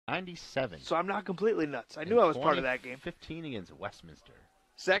97. So I'm not completely nuts. I knew I was part of that game. 15 against Westminster.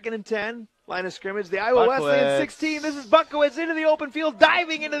 2nd and 10, line of scrimmage. The Iowa Wesleyan 16. This is Butkiewicz into the open field,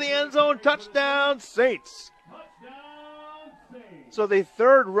 diving into the end zone. Touchdown, Saints. So the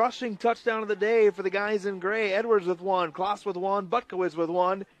third rushing touchdown of the day for the guys in gray. Edwards with one, Kloss with one, Butkiewicz with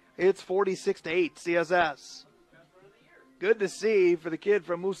one. It's 46-8, CSS. Good to see for the kid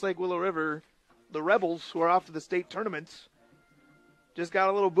from Moose Lake Willow River. The Rebels, who are off to the state tournaments, just got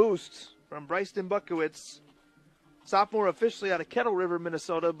a little boost from Bryceton Butkiewicz. Sophomore officially out of Kettle River,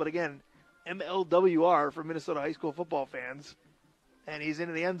 Minnesota, but again, MLWR for Minnesota high school football fans. And he's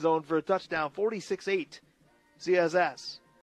into the end zone for a touchdown, 46-8, CSS.